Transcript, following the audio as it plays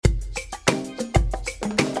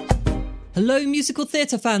Hello, musical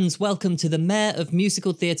theatre fans. Welcome to the Mayor of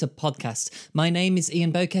Musical Theatre podcast. My name is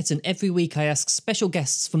Ian Boquet, and every week I ask special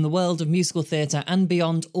guests from the world of musical theatre and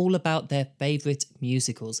beyond all about their favourite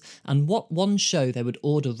musicals and what one show they would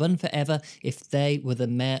order run forever if they were the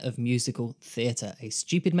Mayor of Musical Theatre. A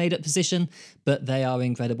stupid made-up position, but they are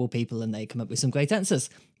incredible people and they come up with some great answers.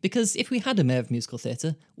 Because if we had a Mayor of Musical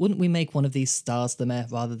Theatre, wouldn't we make one of these stars the Mayor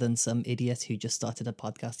rather than some idiot who just started a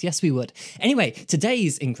podcast? Yes, we would. Anyway,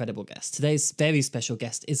 today's incredible guest, today's very special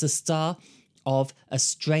guest, is a star of A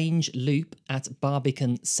Strange Loop at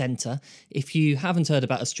Barbican Centre. If you haven't heard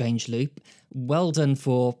about A Strange Loop, well done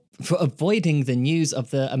for avoiding the news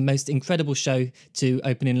of the most incredible show to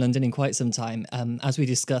open in London in quite some time. As we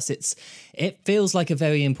discuss, it feels like a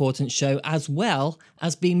very important show, as well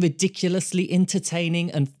as being ridiculously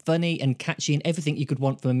entertaining and funny and catchy and everything you could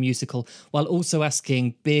want from a musical, while also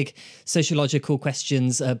asking big sociological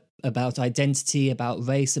questions about identity, about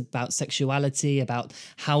race, about sexuality, about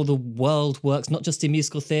how the world works, not just in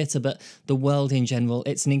musical theatre, but the world in general.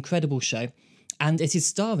 It's an incredible show. And it is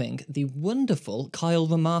starring the wonderful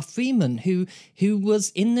Ramar Freeman, who was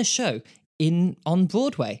in the show on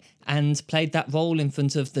Broadway and played that role in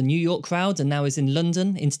front of the New York crowd and now is in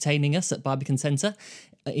London entertaining us at Barbican Centre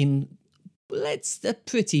it's a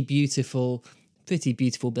pretty beautiful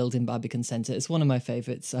building, Barbican Centre. It's one of my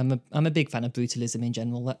favourites. I'm a big fan of brutalism in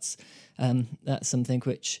general. That's something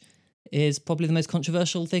which is probably the most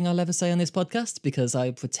controversial thing I'll ever say on this podcast because I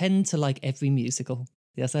pretend to like every musical.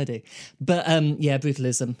 Yes, I do. But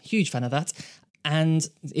brutalism, huge fan of that. And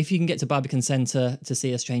if you can get to Barbican Centre to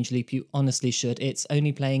see A Strange Loop, you honestly should. It's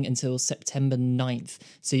only playing until September 9th.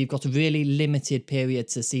 So you've got a really limited period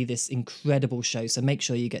to see this incredible show. So make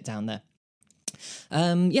sure you get down there.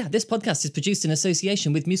 This podcast is produced in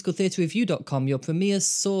association with musicaltheatrereview.com, your premier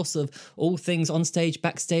source of all things on stage,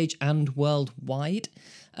 backstage, and worldwide.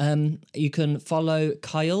 You can follow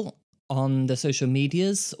Kyle on the social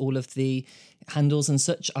medias. All of the handles and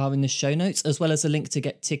such are in the show notes, as well as a link to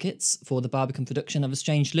get tickets for the Barbican production of A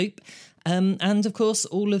Strange Loop. And of course,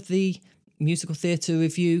 all of the Musical Theatre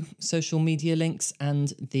Review social media links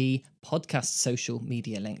and the podcast social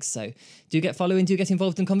media links. So do get following, do get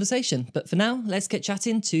involved in conversation. But for now, let's get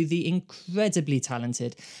chatting to the incredibly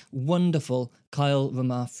talented, wonderful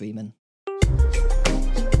Ramar Freeman.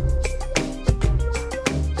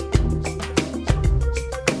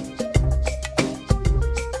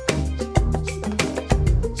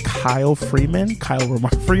 Ramar Freeman,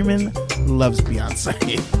 loves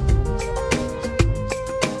Beyonce.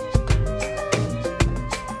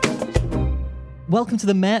 Welcome to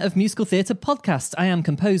the Mayor of Musical Theatre podcast. I am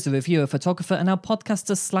composer, reviewer, photographer, and now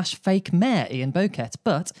podcaster / fake mayor, Ian Boquet.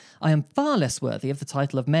 But I am far less worthy of the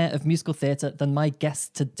title of Mayor of Musical Theatre than my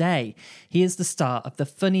guest today. He is the star of the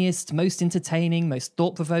funniest, most entertaining, most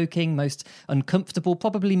thought-provoking, most uncomfortable,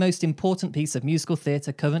 probably most important piece of musical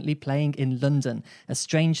theatre currently playing in London, A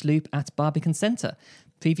Strange Loop at Barbican Centre.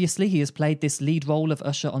 Previously, he has played this lead role of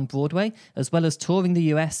Usher on Broadway, as well as touring the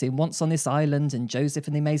US in Once on This Island and Joseph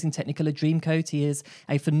and the Amazing Technicolor Dreamcoat. He is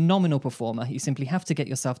a phenomenal performer. You simply have to get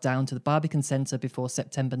yourself down to the Barbican Centre before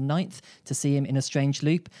September 9th to see him in A Strange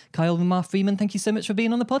Loop. Ramar Freeman, thank you so much for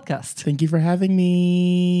being on the podcast. Thank you for having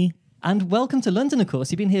me. And welcome to London, of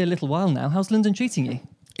course. You've been here a little while now. How's London treating you?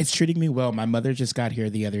 It's treating me well. My mother just got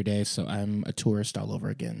here the other day, so I'm a tourist all over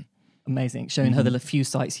again. Amazing. Showing her the few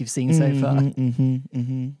sights you've seen so far. Do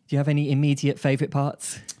you have any immediate favourite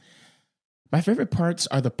parts? My favorite parts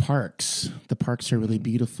are the parks. The parks are really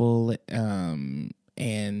beautiful, and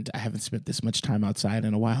I haven't spent this much time outside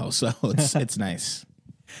in a while, so it's nice.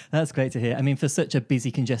 That's great to hear. I mean, for such a busy,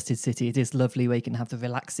 congested city, it is lovely where you can have the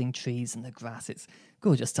relaxing trees and the grass. It's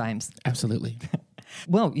gorgeous times. Absolutely.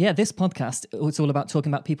 Well, yeah, this podcast, it's all about talking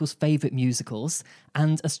about people's favourite musicals,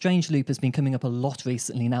 and A Strange Loop has been coming up a lot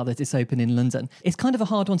recently now that it's open in London. It's kind of a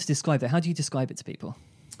hard one to describe, though. How do you describe it to people?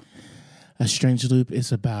 A Strange Loop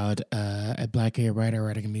is about a black gay writer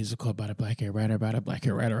writing a musical about a black gay writer about a black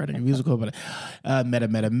gay writer writing a musical about a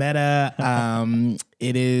meta.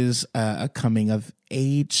 It is a coming of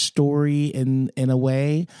age story in a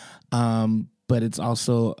way, but it's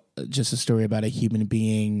also just a story about a human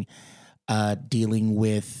being dealing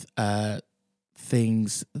with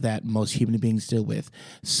things that most human beings deal with: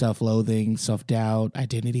 self-loathing, self-doubt,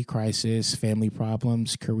 identity crisis, family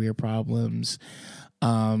problems, career problems,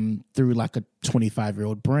 through like a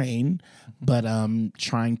 25-year-old brain, but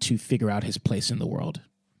trying to figure out his place in the world.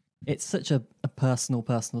 It's such a personal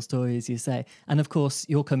story, as you say. And of course,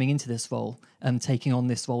 you're coming into this role, taking on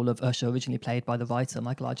this role of Usher, originally played by the writer,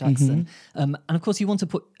 Michael R. Jackson. And of course, you want to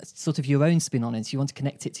put sort of your own spin on it. You want to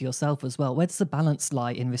connect it to yourself as well. Where does the balance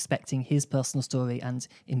lie in respecting his personal story and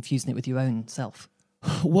infusing it with your own self?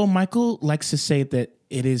 Well, Michael likes to say that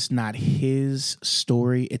it is not his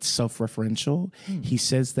story, it's self-referential. He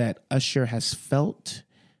says that Usher has felt,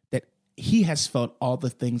 that he has felt all the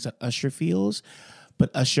things that Usher feels, but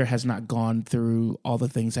Usher has not gone through all the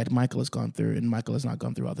things that Michael has gone through, and Michael has not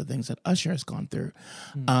gone through all the things that Usher has gone through.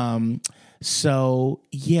 So,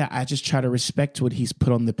 yeah, I just try to respect what he's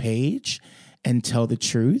put on the page and tell the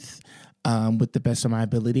truth with the best of my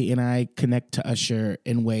ability. And I connect to Usher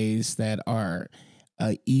in ways that are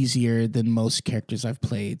easier than most characters I've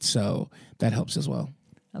played. So that helps as well.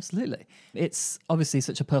 Absolutely. It's obviously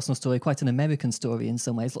such a personal story, quite an American story in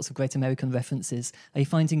some ways, lots of great American references. Are you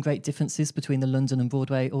finding great differences between the London and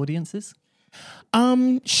Broadway audiences?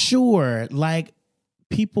 Sure. Like,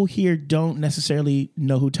 people here don't necessarily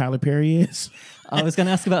know who Tyler Perry is. I was going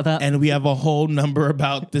to ask about that. And we have a whole number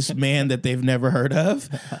about this man that they've never heard of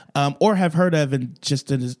or have heard of and just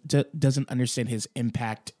doesn't understand his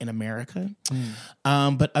impact in America.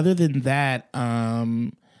 But other than that,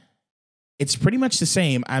 it's pretty much the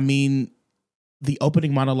same. I mean, the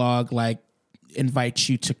opening monologue, like, invites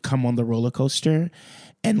you to come on the roller coaster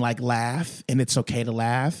and like laugh, and it's okay to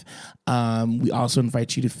laugh. We also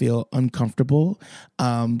invite you to feel uncomfortable.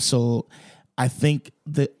 So I think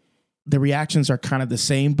the reactions are kind of the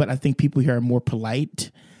same, but I think people here are more polite.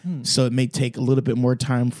 So it may take a little bit more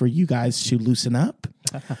time for you guys to loosen up.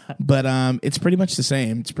 But it's pretty much the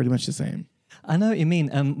same. It's pretty much the same. I know what you mean.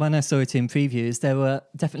 When I saw it in previews, there were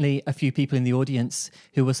definitely a few people in the audience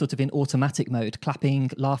who were sort of in automatic mode,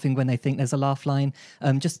 clapping, laughing when they think there's a laugh line,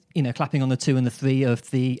 just, clapping on the 2 and the 3 of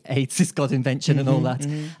the AIDS is God invention and all that.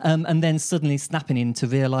 And then suddenly snapping into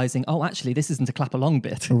realizing, oh, actually, this isn't a clap along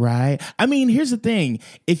bit. Right. I mean, here's the thing.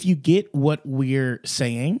 If you get what we're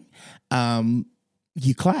saying,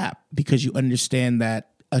 you clap because you understand that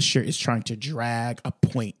Usher is trying to drag a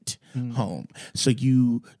point home. So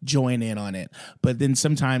you join in on it. But then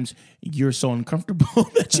sometimes you're so uncomfortable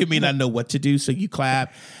that you may not know what to do. So you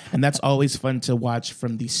clap. And that's always fun to watch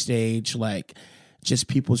from the stage, like just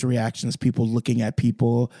people's reactions, people looking at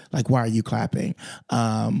people like, why are you clapping?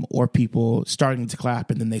 Or people starting to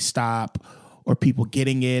clap and then they stop, or people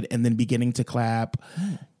getting it and then beginning to clap.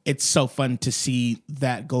 It's so fun to see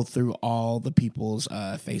that go through all the people's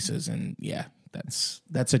faces. And yeah. That's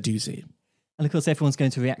a doozy. And of course, everyone's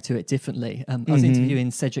going to react to it differently. I was interviewing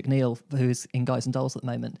Cedric Neal, who's in Guys and Dolls at the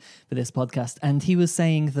moment for this podcast, and he was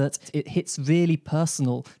saying that it hits really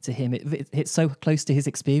personal to him. It hits so close to his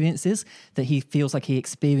experiences that he feels like he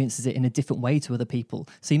experiences it in a different way to other people.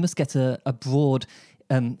 So you must get a broad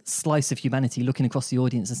slice of humanity looking across the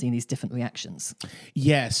audience and seeing these different reactions.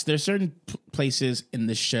 Yes, there's certain places in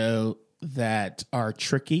the show that are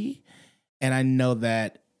tricky, and I know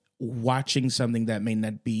that watching something that may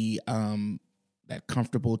not be that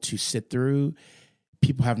comfortable to sit through,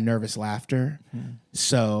 people have nervous laughter.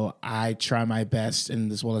 So I try my best,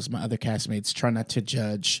 and as well as my other castmates, try not to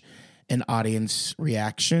judge an audience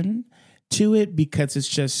reaction to it, because it's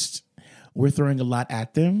just, we're throwing a lot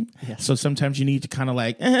at them. Yes. So sometimes you need to kind of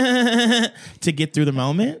like to get through the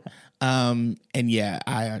moment. And yeah,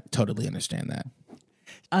 I totally understand that.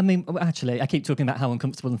 I mean, actually, I keep talking about how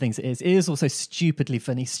uncomfortable and things it is. It is also stupidly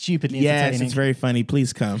funny, stupidly entertaining. Yes, it's very funny.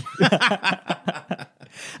 Please come.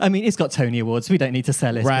 I mean, it's got Tony Awards. We don't need to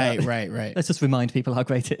sell it. Right. Let's just remind people how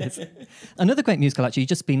great it is. Another great musical, actually,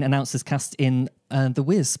 just been announced as cast in The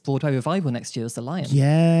Wiz Broadway revival next year as The Lion.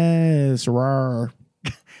 Yes, rawr.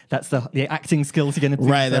 That's the acting skills you're going to bring.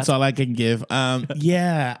 Right, that's all I can give.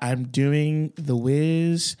 Yeah, I'm doing The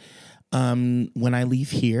Wiz. When I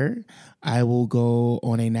leave here, I will go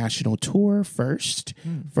on a national tour first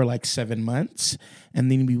for like 7 months.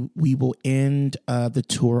 And then we will end the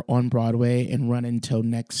tour on Broadway and run until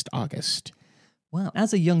next August. Wow.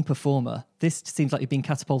 As a young performer, this seems like you've been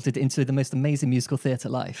catapulted into the most amazing musical theatre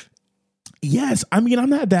life. Yes. I mean, I'm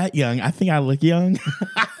not that young. I think I look young.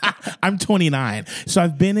 I'm 29. So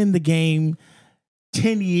I've been in the game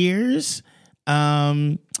 10 years.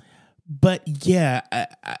 But yeah,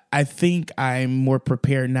 I think I'm more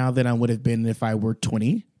prepared now than I would have been if I were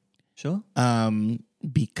 20. Sure.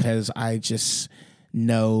 Because I just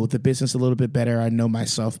know the business a little bit better. I know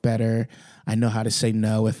myself better. I know how to say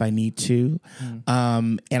no if I need to.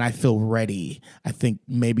 And I feel ready. I think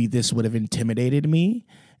maybe this would have intimidated me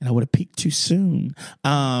and I would have peaked too soon.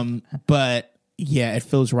 But yeah, it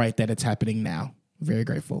feels right that it's happening now. Very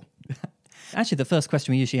grateful. Actually, the first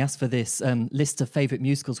question we usually ask for this list of favourite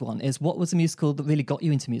musicals one is, what was a musical that really got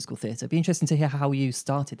you into musical theatre? It'd be interesting to hear how you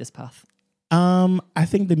started this path. I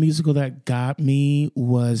think the musical that got me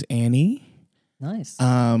was Annie. Nice.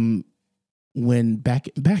 When back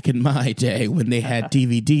in my day, when they had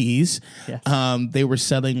DVDs, Yes. they were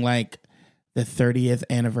selling like the 30th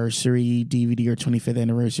anniversary DVD or 25th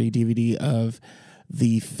anniversary DVD of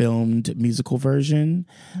the filmed musical version.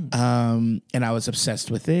 And I was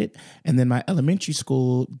obsessed with it. And then my elementary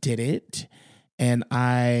school did it. And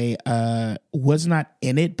I was not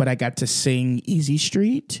in it, but I got to sing Easy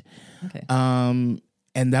Street. Okay. And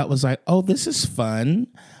that was like, oh, this is fun.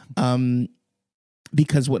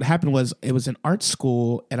 Because what happened was it was an art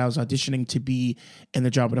school and I was auditioning to be in the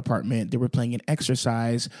drama department. They were playing an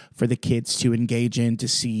exercise for the kids to engage in to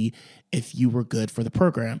see if you were good for the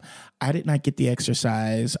program. I did not get the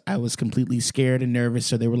exercise. I was completely scared and nervous.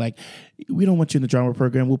 So they were like, we don't want you in the drama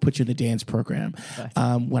program. We'll put you in the dance program.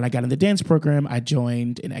 Nice. When I got in the dance program, I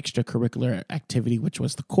joined an extracurricular activity, which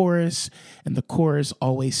was the chorus. And the chorus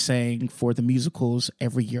always sang for the musicals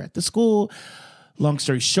every year at the school. Long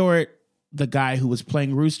story short, the guy who was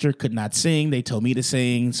playing Rooster could not sing. They told me to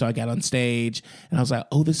sing. So I got on stage and I was like,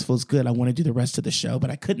 oh, this feels good. I want to do the rest of the show, but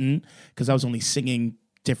I couldn't because I was only singing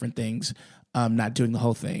different things, not doing the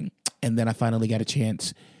whole thing. And then I finally got a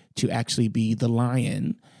chance to actually be the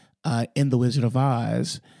lion in The Wizard of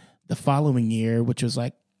Oz the following year, which was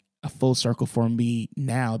like a full circle for me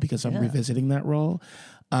now because I'm revisiting that role.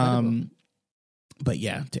 But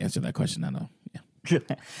yeah, to answer that question, I know. Yeah.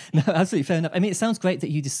 No, absolutely fair enough. I mean, it sounds great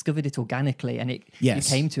that you discovered it organically and you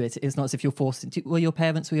came to it. It's not as if you're forced into. Were your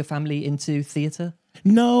parents or your family into theatre?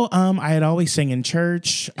 No, I had always sang in church.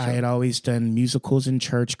 Sure. I had always done musicals in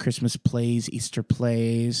church, Christmas plays, Easter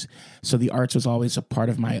plays. So the arts was always a part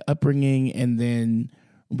of my upbringing. And then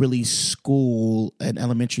really school, at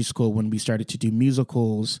elementary school, when we started to do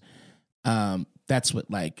musicals, that's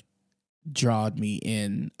what like drawed me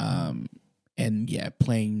in. And yeah,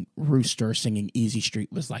 playing Rooster, singing Easy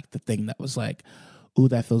Street was like the thing that was like, ooh,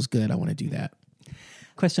 that feels good. I want to do that.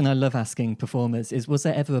 Question I love asking performers is, was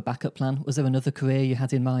there ever a backup plan? Was there another career you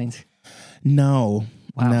had in mind? No,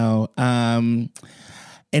 wow. No. And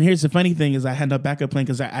here's the funny thing is I had no backup plan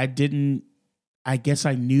because I guess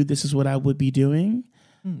I knew this is what I would be doing.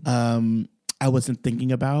 I wasn't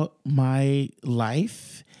thinking about my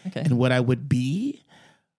life and what I would be.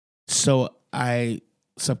 So I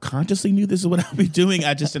subconsciously knew this is what I'll be doing.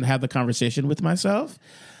 I just didn't have the conversation with myself.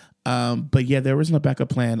 But yeah, there was no backup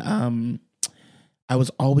plan. I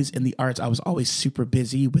was always in the arts. I was always super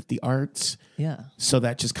busy with the arts. Yeah. So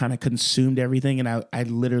that just kind of consumed everything. And I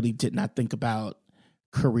literally did not think about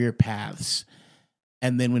career paths.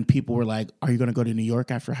 And then when people were like, are you going to go to New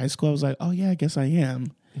York after high school? I was like, oh yeah, I guess I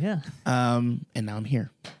am. Yeah. And now I'm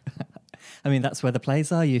here. I mean, that's where the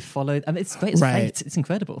plays are. You followed. I mean, it's great. It's fate. It's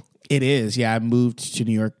incredible. It is. Yeah. I moved to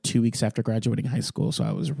New York 2 weeks after graduating high school. So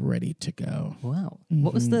I was ready to go. Wow.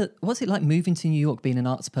 Mm-hmm. What's it like moving to New York, being an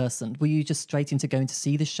arts person? Were you just straight into going to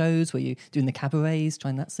see the shows? Were you doing the cabarets,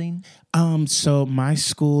 trying that scene? So my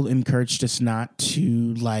school encouraged us not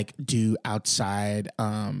to like do outside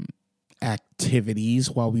activities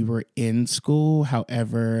while we were in school.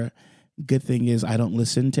 However, good thing is I don't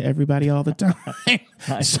listen to everybody all the time.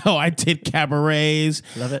 Nice. So I did cabarets.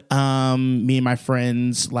 Love it. Me and my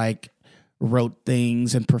friends like wrote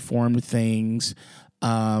things and performed things.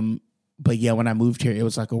 But yeah, when I moved here, it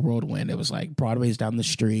was like a whirlwind. It was like Broadway's down the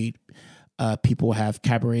street. People have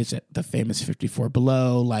cabarets at the famous 54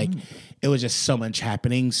 Below. Like it was just so much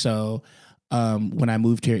happening. So when I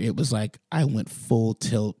moved here, it was like I went full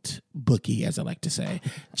tilt bookie, as I like to say,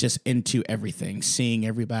 just into everything, seeing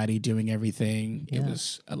everybody, doing everything. Yeah. It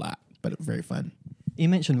was a lot, but very fun. You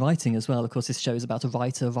mentioned writing as well. Of course, this show is about a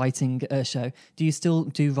writing show. Do you still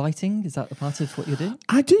do writing? Is that a part of what you're doing?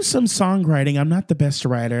 I do some songwriting. I'm not the best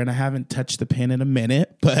writer, and I haven't touched the pen in a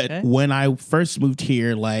minute. But when I first moved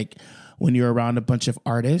here, like when you're around a bunch of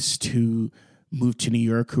artists who moved to New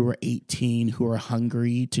York, who are 18, who are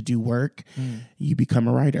hungry to do work, you become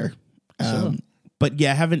a writer. Sure. But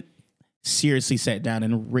yeah, I haven't seriously sat down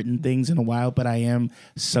and written things in a while, but I am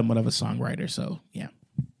somewhat of a songwriter. So yeah.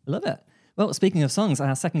 Love it. Well, speaking of songs,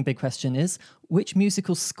 our second big question is, which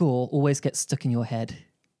musical score always gets stuck in your head?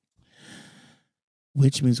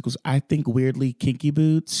 Which musicals? I think weirdly Kinky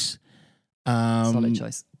Boots. Solid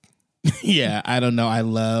choice. Yeah, I don't know. I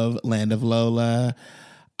love Land of Lola.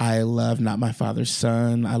 I love Not My Father's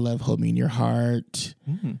Son. I love Hold Me in Your Heart.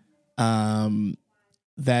 Mm-hmm.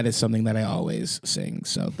 That is something that I always sing.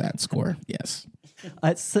 So that score, yes.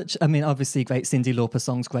 It's such, I mean, obviously great Cyndi Lauper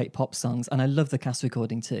songs, great pop songs, and I love the cast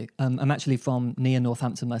recording too. I'm actually from near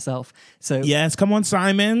Northampton myself. So Yes, come on,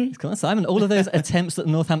 Simon. come on, Simon. All of those attempts at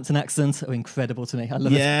the Northampton accent are incredible to me. I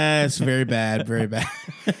love it. Yes, very bad, very bad.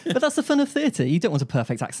 But that's the fun of theatre. You don't want a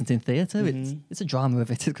perfect accent in theatre. It's a drama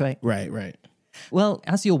of it. It's great. Right. Well,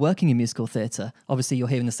 as you're working in musical theatre, obviously you're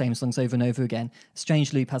hearing the same songs over and over again.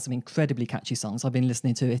 Strange Loop has some incredibly catchy songs. I've been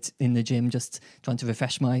listening to it in the gym, just trying to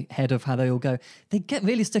refresh my head of how they all go. They get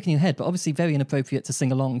really stuck in your head, but obviously very inappropriate to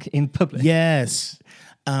sing along in public. Yes.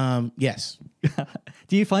 Yes.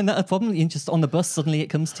 Do you find that a problem? You just on the bus, suddenly it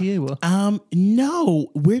comes to you? Or?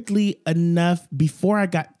 No. Weirdly enough, before I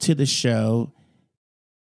got to the show,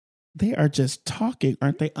 they are just talking,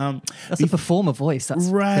 aren't they? That's a performer voice. That's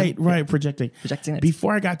right. Projecting it.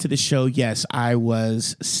 Before I got to the show, yes, I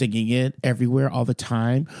was singing it everywhere all the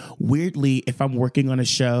time. Weirdly, if I'm working on a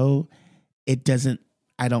show, I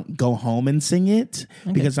don't go home and sing it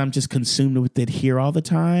because I'm just consumed with it here all the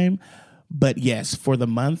time. But yes, for the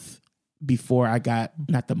month before I got,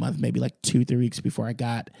 not the month, maybe like 2-3 weeks before I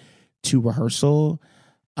got to rehearsal,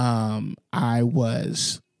 I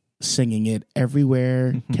was singing it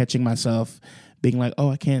everywhere, catching myself being like,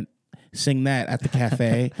 oh, I can't sing that at the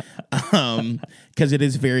cafe, because it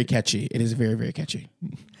is very catchy. It is very, very catchy.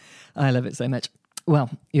 I love it so much.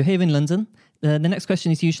 Well, you're here in London. The next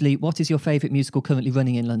question is usually, what is your favourite musical currently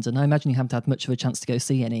running in London? I imagine you haven't had much of a chance to go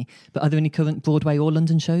see any, but are there any current Broadway or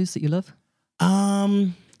London shows that you love?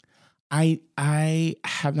 I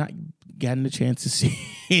have not gotten a chance to see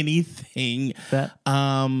anything.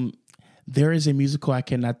 There is a musical I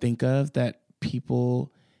cannot think of that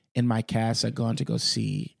people in my cast are going to go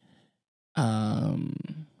see. I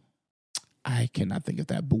cannot think of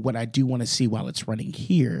that. But what I do want to see while it's running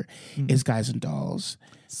here is Guys and Dolls.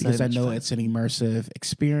 Because I know it's an immersive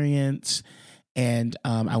experience. And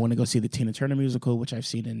I want to go see the Tina Turner musical, which I've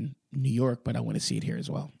seen in New York, but I want to see it here as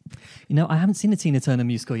well. You know, I haven't seen the Tina Turner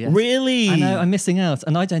musical yet. Really? I know, I'm missing out.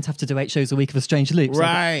 And I don't have to do 8 shows a week of A Strange Loop. So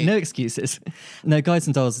right. No excuses. No, Guys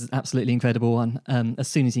and Dolls is an absolutely incredible one. As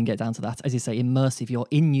soon as you can get down to that, as you say, immersive. You're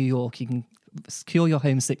in New York. You can cure your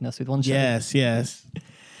homesickness with one show. Yes.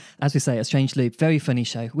 As we say, A Strange Loop, very funny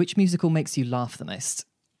show. Which musical makes you laugh the most?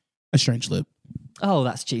 A Strange Loop. Oh,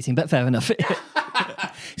 that's cheating, but fair enough.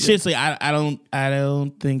 Seriously, I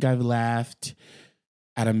don't think I've laughed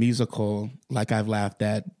at a musical like I've laughed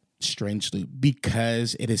at Strange Loop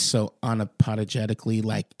because it is so unapologetically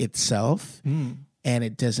like itself, and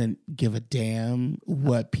it doesn't give a damn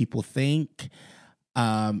what people think.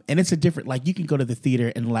 And it's a different, like, you can go to the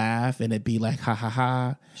theater and laugh and it'd be like ha ha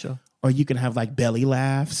ha. Sure. Or you can have like belly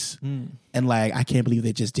laughs and like, I can't believe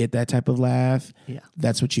they just did that type of laugh. Yeah.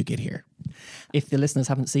 That's what you get here. If the listeners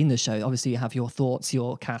haven't seen the show, obviously you have your thoughts,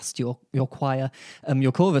 your cast, your choir,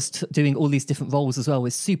 your chorus doing all these different roles as well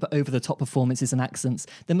with super over-the-top performances and accents.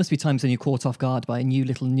 There must be times when you're caught off guard by a new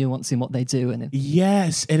little nuance in what they do.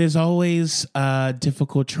 Yes, it is always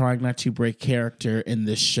difficult trying not to break character in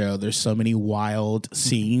this show. There's so many wild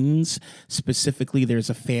scenes. Specifically, there's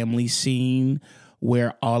a family scene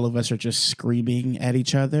where all of us are just screaming at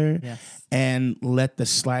each other. Yes. And let the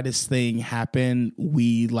slightest thing happen,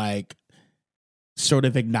 we like sort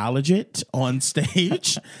of acknowledge it on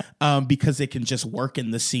stage because it can just work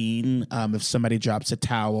in the scene. If somebody drops a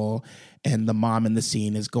towel and the mom in the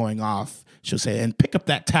scene is going off, she'll say, and pick up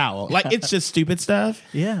that towel. Like, it's just stupid stuff.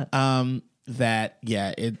 Yeah.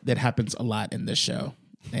 That happens a lot in this show.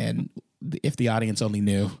 And if the audience only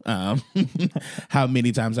knew how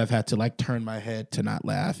many times I've had to like turn my head to not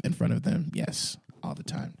laugh in front of them. Yes, all the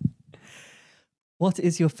time. What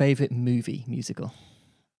is your favorite movie musical?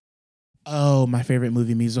 Oh, my favorite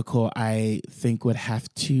movie musical, I think would have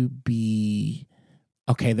to be,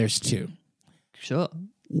 okay, there's 2. Sure.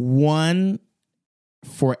 One,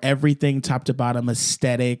 for everything top to bottom,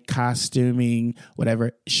 aesthetic, costuming,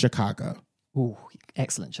 whatever, Chicago. Ooh,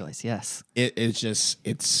 excellent choice, yes.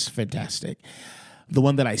 It's fantastic. The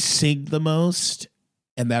one that I sing the most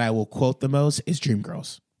and that I will quote the most is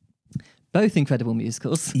Dreamgirls. Both incredible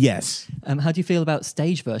musicals. Yes. How do you feel about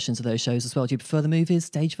stage versions of those shows as well? Do you prefer the movies,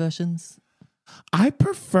 stage versions? I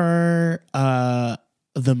prefer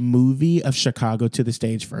the movie of Chicago to the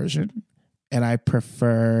stage version. And I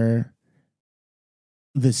prefer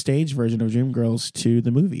the stage version of Dreamgirls to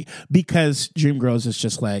the movie. Because Dreamgirls is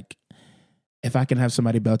just like, if I can have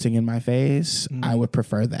somebody belting in my face, I would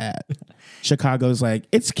prefer that. Chicago's like,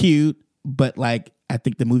 it's cute, but like, I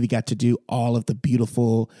think the movie got to do all of the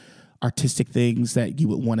beautiful artistic things that you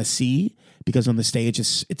would want to see, because on the stage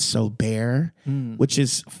it's so bare, which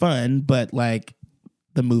is fun, but like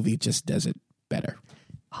the movie just does it better.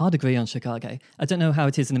 Hard agree on Chicago. I don't know how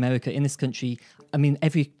it is in America. In this country, I mean,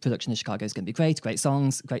 every production in Chicago is going to be great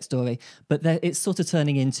songs, great story, but it's sort of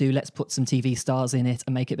turning into, let's put some TV stars in it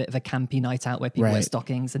and make it a bit of a campy night out where people wear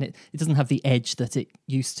stockings, and it doesn't have the edge that it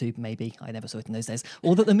used to, maybe. I never saw it in those days,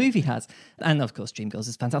 or that the movie has. And of course, Dreamgirls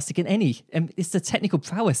is fantastic in any. It's the technical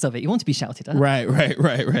prowess of it. You want to be shouted at.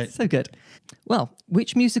 Right. So good. Well,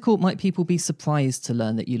 which musical might people be surprised to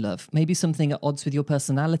learn that you love? Maybe something at odds with your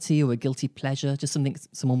personality or a guilty pleasure, just something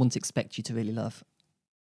someone wouldn't expect you to really love.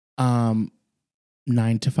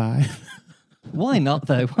 9 to 5. Why not,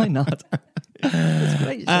 though? Why not? It's a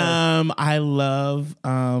great show.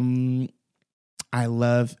 I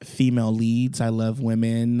love female leads. I love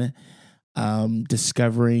women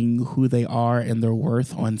discovering who they are and their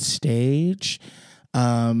worth on stage.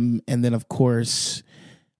 And then, of course,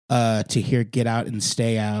 to hear Get Out and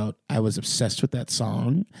Stay Out, I was obsessed with that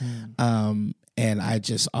song. And I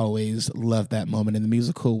just always love that moment in the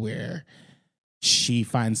musical where she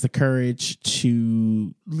finds the courage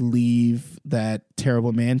to leave that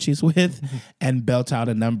terrible man she's with and belt out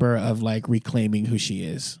a number of like reclaiming who she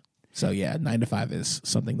is. So yeah, 9 to 5 is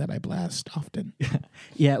something that I blast often.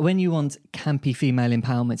 Yeah, when you want campy female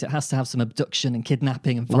empowerment, it has to have some abduction and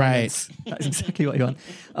kidnapping and violence. Right. That's exactly what you want.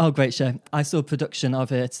 Oh, great show. I saw a production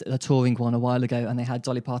of it, a touring one a while ago, and they had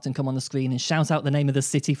Dolly Parton come on the screen and shout out the name of the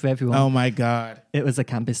city for everyone. Oh my God. It was a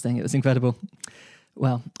campus thing. It was incredible.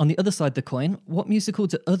 Well, on the other side of the coin, what musical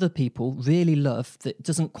do other people really love that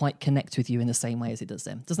doesn't quite connect with you in the same way as it does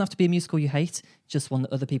them? It doesn't have to be a musical you hate, just one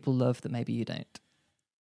that other people love that maybe you don't.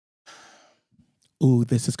 Ooh,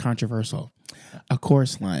 this is controversial. A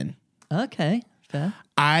Chorus Line. Okay, fair.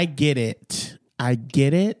 I get it. But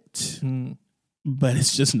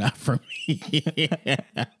it's just not for me.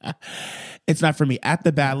 It's not for me. At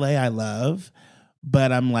the Ballet, I love,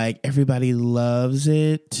 but I'm like, everybody loves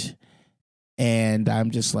it. And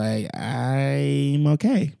I'm just like, I'm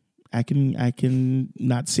okay. I can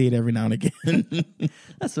not see it every now and again.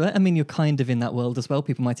 That's right. I mean, you're kind of in that world as well.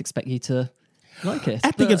 People might expect you to like it.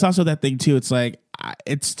 I think it's also that thing too. It's like,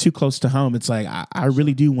 it's too close to home. It's like, I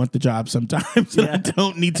really do want the job sometimes. Yeah. I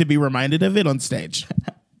don't need to be reminded of it on stage.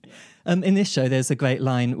 In this show, there's a great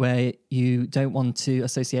line where you don't want to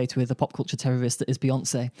associate with a pop culture terrorist that is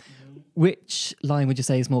Beyonce. Mm-hmm. Which line would you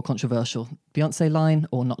say is more controversial? Beyonce line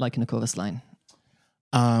or Not Liking a Chorus line?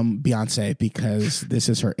 Beyonce, because this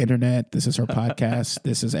is her internet, this is her podcast,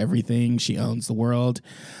 this is everything. She owns the world.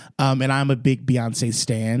 And I'm a big Beyonce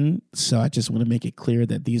stan, so I just want to make it clear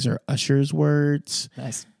that these are Usher's words.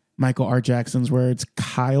 Nice. Michael R. Jackson's words.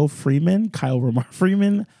 Kyle Ramar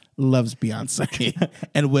Freeman loves Beyonce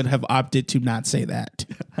and would have opted to not say that.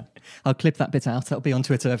 I'll clip that bit out. That'll be on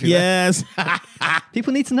Twitter everywhere. Yes.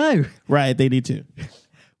 People need to know. Right, they need to.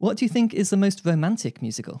 What do you think is the most romantic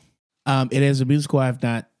musical? It is a musical I've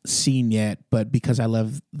not seen yet, but because I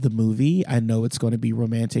love the movie, I know it's going to be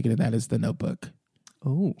romantic, and that is The Notebook.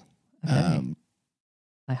 Oh, okay.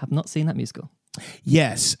 I have not seen that musical.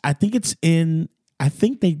 Yes, I think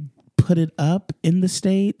they put it up in the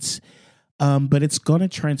States, but it's going to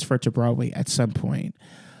transfer to Broadway at some point.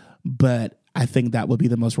 But I think that will be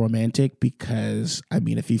the most romantic because, I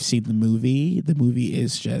mean, if you've seen the movie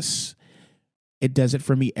is just... It does it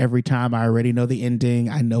for me every time. I already know the ending.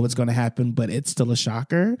 I know what's going to happen, but it's still a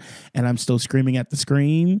shocker. And I'm still screaming at the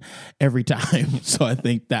screen every time. So I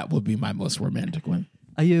think that will be my most romantic one.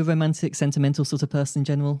 Are you a romantic, sentimental sort of person in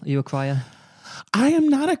general? Are you a crier? I am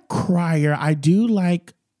not a crier. I do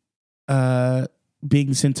like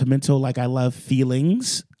being sentimental. Like I love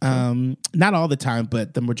feelings. Not all the time,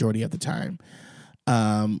 but the majority of the time.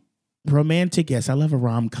 Romantic, yes. I love a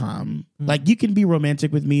rom-com. Like you can be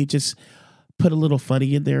romantic with me, just... put a little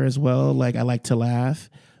funny in there as well. Like I like to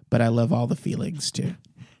laugh, but I love all the feelings too.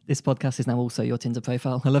 This podcast is now also your Tinder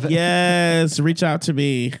profile. I love it. Yes, reach out to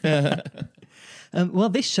me. Well,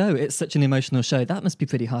 this show, it's such an emotional show. That must be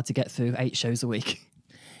pretty hard to get through 8 shows a week.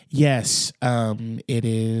 Yes, it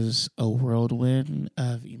is a whirlwind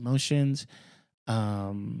of emotions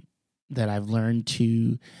that I've learned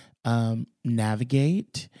to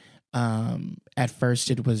navigate. At first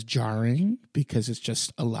it was jarring because it's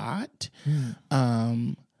just a lot.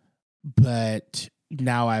 But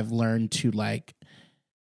now I've learned to like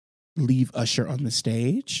leave Usher on the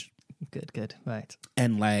stage. Good. Right.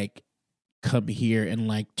 And like come here and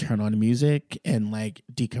like turn on music and like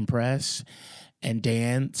decompress and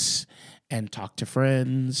dance and talk to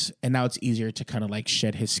friends. And now it's easier to kind of like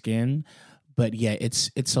shed his skin. But yeah,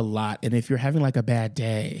 it's a lot. And if you're having like a bad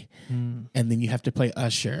day and then you have to play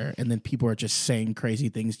Usher and then people are just saying crazy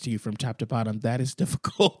things to you from top to bottom, that is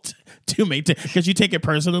difficult to maintain because you take it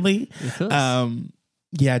personally.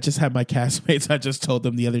 Yeah, I just had my castmates. I just told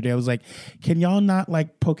them the other day, I was like, can y'all not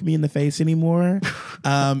like poke me in the face anymore?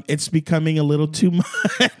 It's becoming a little too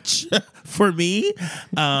much for me.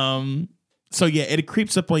 So yeah, it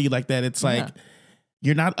creeps up on you like that. It's like,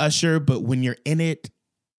 you're not Usher, but when you're in it,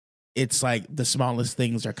 it's like the smallest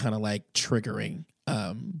things are kind of like triggering.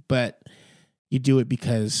 But you do it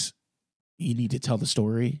because you need to tell the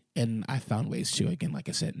story. And I found ways to, again, like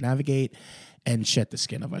I said, navigate and shed the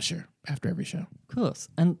skin of Usher after every show. Of course.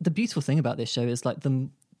 And the beautiful thing about this show is like the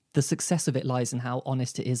success of it lies in how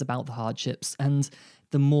honest it is about the hardships. And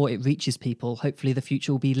the more it reaches people, hopefully the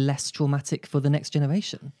future will be less traumatic for the next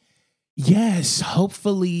generation. Yes,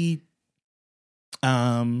 hopefully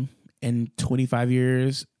in 25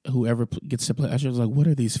 years, whoever gets to play Usher is like, what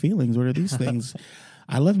are these feelings? What are these things?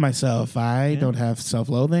 I love myself. I don't have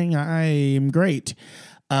self-loathing. I am great.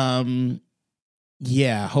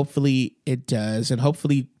 Yeah, hopefully it does. And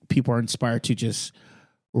hopefully people are inspired to just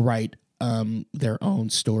write their own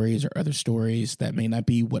stories or other stories that may not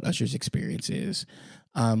be what Usher's experience is.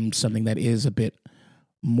 Something that is a bit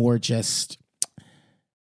more just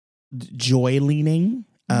joy leaning.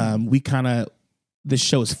 The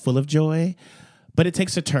show is full of joy, but it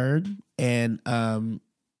takes a turn. And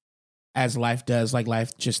as life does, like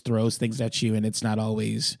life just throws things at you and it's not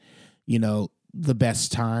always, the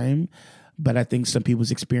best time. But I think some people's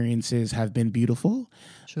experiences have been beautiful,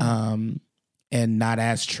 Sure. And not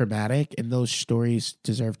as traumatic. And those stories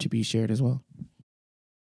deserve to be shared as well.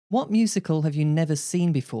 What musical have you never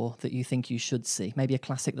seen before that you think you should see? Maybe a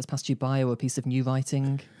classic that's passed you by or a piece of new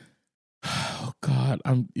writing? Oh God,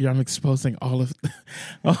 I'm exposing all of.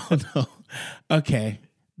 Oh no. Okay,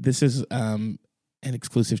 this is an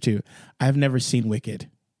exclusive too. I've never seen Wicked.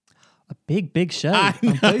 A big show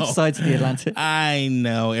on both sides of the Atlantic. I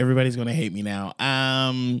know everybody's going to hate me now.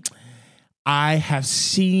 I have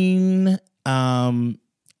seen the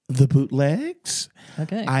bootlegs.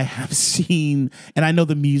 Okay. I have seen, and I know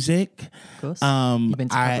the music. Of course. You've been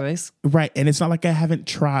to cabarets? Right, and it's not like I haven't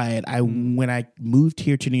tried. When I moved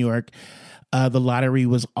here to New York, the lottery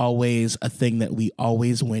was always a thing that we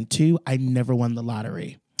always went to. I never won the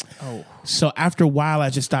lottery. Oh. So after a while, I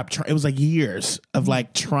just stopped trying. It was like years of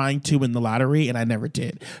like trying to win the lottery, and I never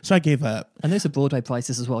did. So I gave up. And those are Broadway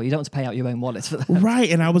prices as well. You don't have to pay out your own wallet for that.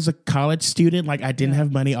 Right. And I was a college student. Like I didn't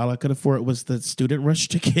have money. All I could afford was the student rush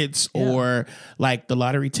tickets or like the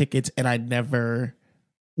lottery tickets. And I never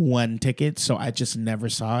won tickets. So I just never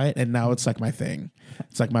saw it. And now it's like my thing.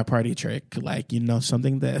 It's like my party trick. Like,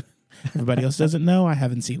 something that everybody else doesn't know. I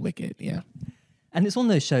haven't seen Wicked. Yeah. And it's one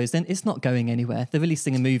of those shows, then it's not going anywhere. They're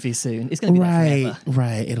releasing a movie soon. It's going to be there forever.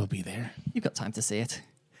 Right. It'll be there. You've got time to see it.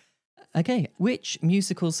 Okay. Which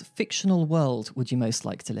musical's fictional world would you most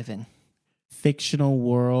like to live in? Fictional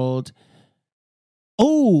world.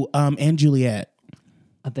 Oh, and Juliet.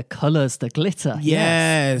 The colours, the glitter.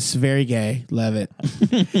 Yes. Very gay. Love it.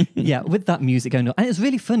 Yeah, with that music going on. And it's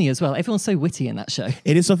really funny as well. Everyone's so witty in that show.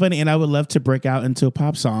 It is so funny. And I would love to break out into a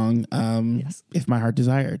pop song Yes. if my heart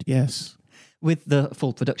desired. Yes. With the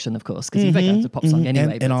full production, of course, because you break out into a pop song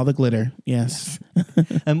anyway. And all the glitter. Yes.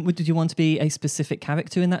 Did you want to be a specific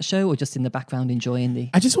character in that show or just in the background enjoying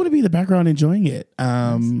the... I just want to be in the background enjoying it.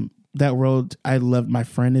 That world, I loved. My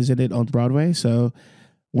friend is in it on Broadway. So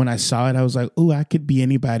when I saw it, I was like, ooh, I could be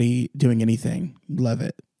anybody doing anything. Love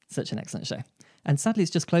it. Such an excellent show. And sadly,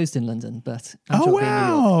 it's just closed in London, but I'm oh, sure it'll be in New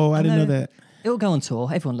York. wow. I didn't know that. It'll go on tour.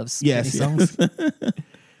 Everyone loves Yes. songs.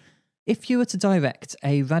 If you were to direct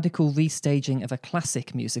a radical restaging of a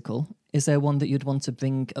classic musical, is there one that you'd want to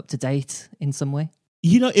bring up to date in some way?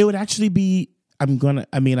 It would actually be, I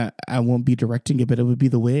won't be directing it, but it would be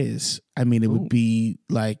The Wiz. It would be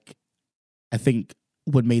like, I think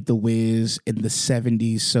what made The Wiz in the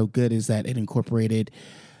 70s so good is that it incorporated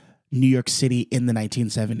New York City in the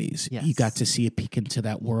 1970s. Yes. You got to see a peek into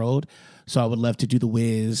that world. So I would love to do The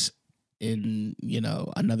Wiz in,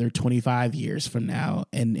 another 25 years from now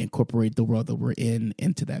and incorporate the world that we're in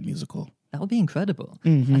into that musical. That would be incredible.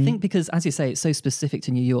 I think because, as you say, it's so specific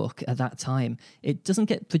to New York at that time, it doesn't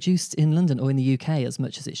get produced in London or in the UK as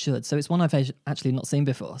much as it should. So it's one I've actually not seen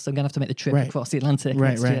before. So I'm going to have to make the trip across the Atlantic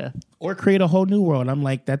next year. Or create a whole new world. I'm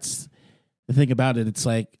like, that's the thing about it. It's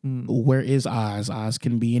like, where is Oz? Oz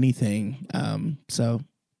can be anything. So,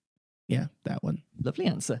 yeah, that one. Lovely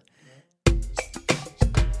answer.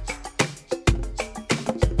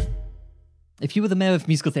 If you were the mayor of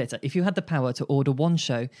musical theatre, if you had the power to order one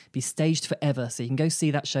show be staged forever so you can go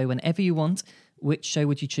see that show whenever you want, which show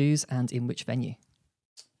would you choose and in which venue?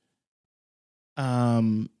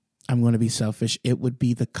 I'm I'm going to be selfish. It would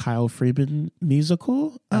be the Kyle Freeman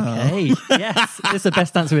musical. Okay, yes, it's the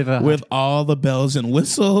best answer we've ever had. With all the bells and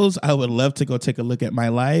whistles. I would love to go take a look at my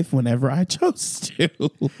life whenever I chose to.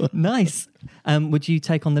 Nice. Would you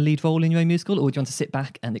take on the lead role in your own musical, or would you want to sit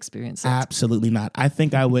back and experience it? Absolutely not. I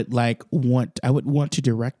think I would want to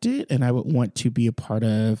direct it, and I would want to be a part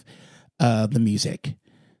of the music.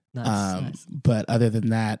 Nice. But other than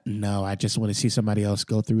that, no, I just want to see somebody else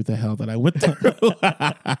go through the hell that I went through.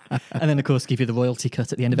 And then, of course, give you the royalty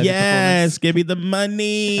cut at the end of every performance. Yes, give me the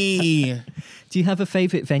money. Do you have a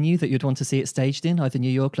favourite venue that you'd want to see it staged in, either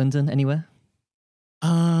New York, London, anywhere?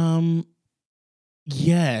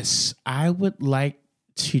 Yes, I would like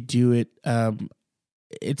to do it.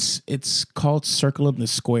 It's called Circle in the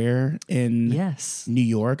Square in New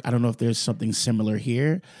York. I don't know if there's something similar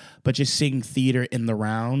here, but just seeing theater in the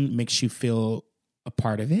round makes you feel a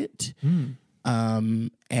part of it.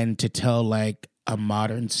 And to tell like a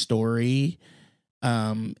modern story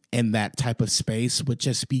in that type of space would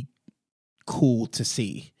just be cool to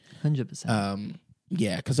see. 100%.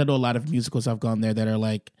 Yeah, because I know a lot of musicals I've gone there that are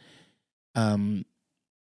like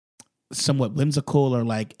somewhat whimsical or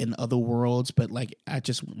like in other worlds, but like I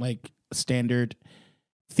just like standard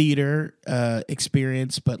theater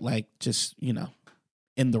experience, but like just, you know,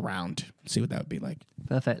 in the round. See what that would be like.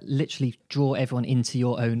 Perfect. Literally draw everyone into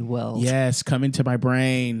your own world. Yes, come into my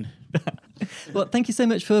brain. Well, thank you so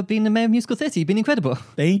much for being the Mayor of Musical Theatre. You've been incredible.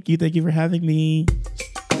 Thank you for having me.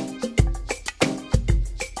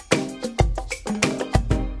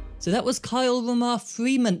 So that was Kyle Ramar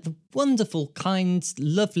Freeman, the wonderful, kind,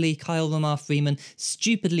 lovely Kyle Ramar Freeman,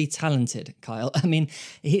 stupidly talented Kyle. I mean,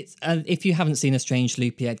 if you haven't seen A Strange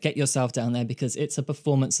Loop yet, get yourself down there because it's a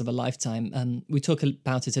performance of a lifetime. We talk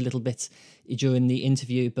about it a little bit during the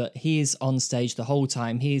interview, but he's on stage the whole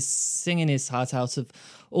time. He's singing his heart out of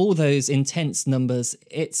all those intense numbers.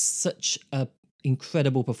 It's such a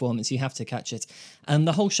incredible performance. You have to catch it.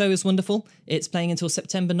 The whole show is wonderful. It's playing until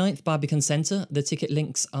September 9th, Barbican Centre. The ticket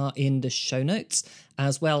links are in the show notes,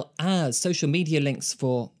 as well as social media links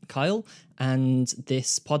for Kyle and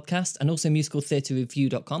this podcast, and also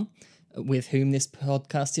musicaltheatrereview.com, with whom this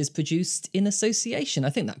podcast is produced in association. I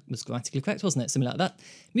think that was grammatically correct, wasn't it? Something like that.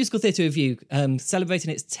 Musical Theatre Review, celebrating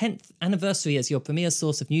its 10th anniversary as your premier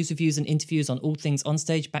source of news, reviews and interviews on all things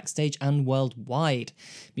onstage, backstage and worldwide.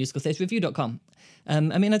 musicaltheatrereview.com. I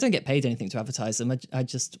mean, I don't get paid anything to advertise them. I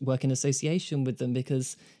just work in association with them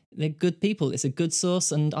because they're good people. It's a good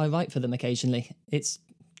source and I write for them occasionally. It's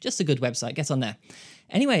just a good website. Get on there.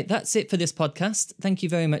 Anyway, that's it for this podcast. Thank you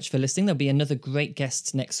very much for listening. There'll be another great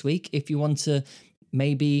guest next week. If you want to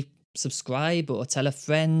maybe subscribe or tell a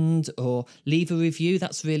friend or leave a review,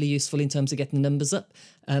 that's really useful in terms of getting the numbers up.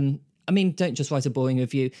 I mean, don't just write a boring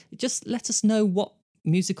review. Just let us know what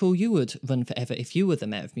musical you would run forever if you were the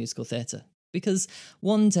Mayor of Musical Theatre. Because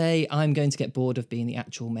one day I'm going to get bored of being the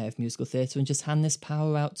actual Mayor of Musical Theatre and just hand this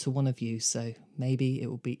power out to one of you. So maybe it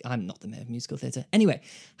will be... I'm not the Mayor of Musical Theatre. Anyway,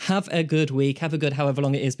 have a good week. Have a good however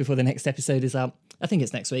long it is before the next episode is out. I think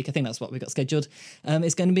it's next week. I think that's what we've got scheduled.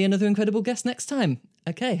 It's going to be another incredible guest next time.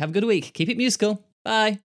 Okay, have a good week. Keep it musical.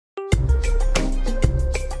 Bye.